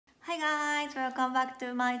Hi guys, welcome back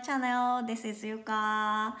to my channel. This is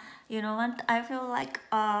Yuka. You know what? I feel like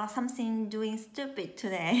something doing stupid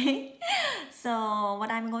today. So what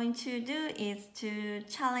I'm going to do is to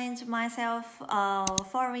challenge myself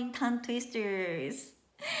following tongue twisters.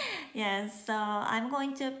 Yes, so I'm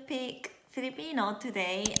going to pick Filipino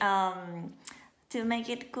today. To make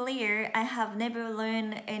it clear, I have never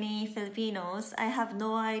learned any Filipinos. I have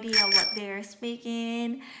no idea what they're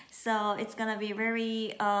speaking. So it's gonna be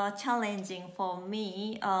very challenging for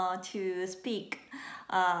me to speak,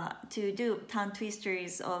 to do tongue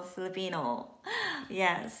twisters of Filipino.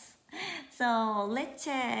 Yes. So let's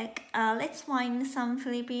check. Let's find some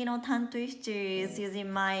Filipino tongue twisters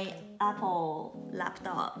using my Apple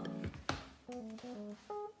laptop.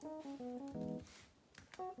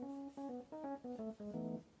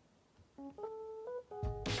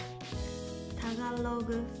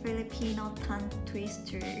 Tagalog Filipino tongue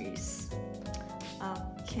twisters.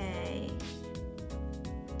 Okay.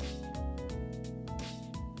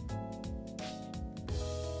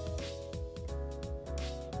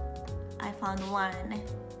 I found one.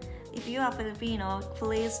 If you are Filipino,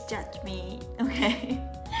 please judge me. Okay.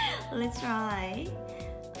 Let's try.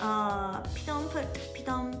 피덤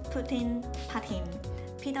푸틴 파틴.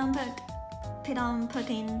 피덤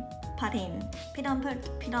푸틴 파틴. 피덤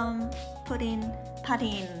푸틴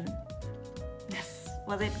파틴. Yes.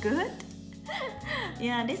 Was it good?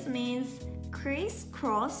 Yeah, this means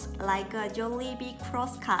crisscross like a Jollibee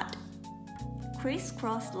crosscut.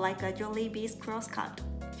 Crisscross like a Jollibee's crosscut.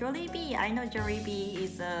 Jollibee, I know Jollibee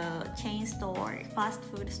is a chain store, fast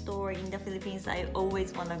food store in the Philippines. I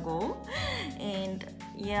always wanna go, and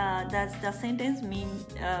yeah, that's the sentence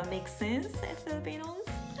makes sense at Filipinos.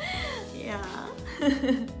 Yeah.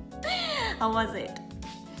 How was it?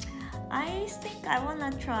 I think I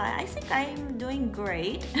wanna try. I think I'm doing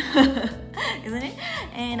great, isn't it?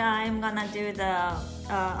 And I'm gonna do the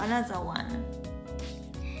another one.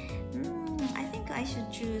 I think I should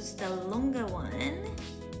choose the longer one.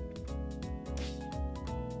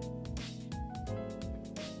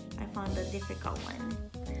 I found a difficult one.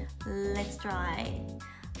 Let's try.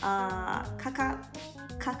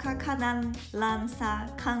 Kakakanan lansa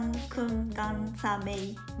kangkun gansa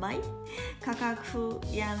mai kakaku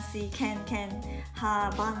yansi ken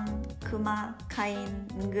haban kuma kain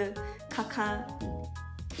ng kaka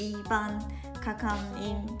iban kakam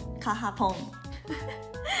in kahapon.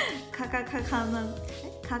 Kakakanan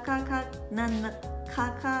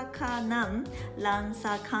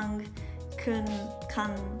lansa kangkun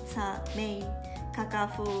kansa mai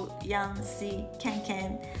kakafu yansi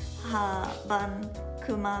ken haban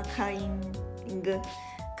kuma kain ng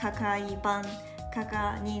kakaiban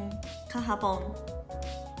kakanin kahapon.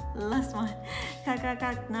 Last one.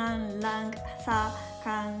 Kakakaknan lang sa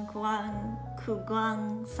kangkwang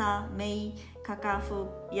kugwang sa may kakafu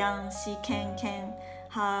yang si ken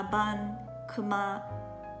haban kuma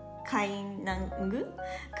kain ng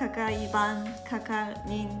kakaiban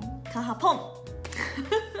kakanin kahapon.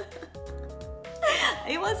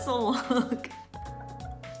 It was so long.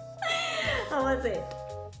 How was it?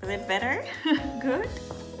 Was it better? Good?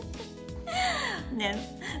 Yes.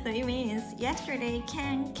 So it means yesterday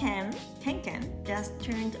Ken just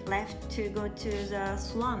turned left to go to the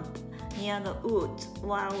swamp near the woods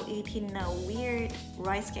while eating a weird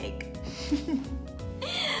rice cake.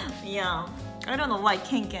 Yeah. I don't know why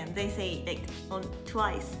Ken. They say like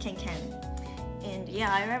twice Ken. And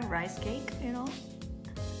yeah, I love rice cake, you know.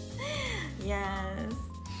 Yes.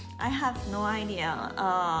 I have no idea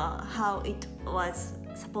how it was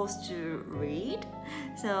supposed to read,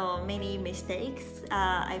 so many mistakes.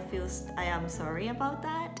 I am sorry about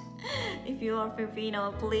that. If you are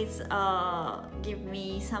Filipino, please give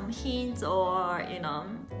me some hints, or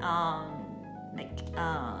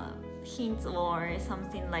hints or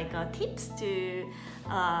something like tips to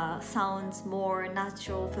sound more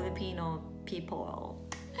natural Filipino people.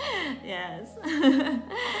 Yes.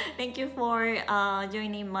 Thank you for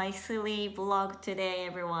joining my silly vlog today,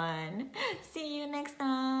 everyone. See you next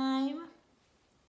time.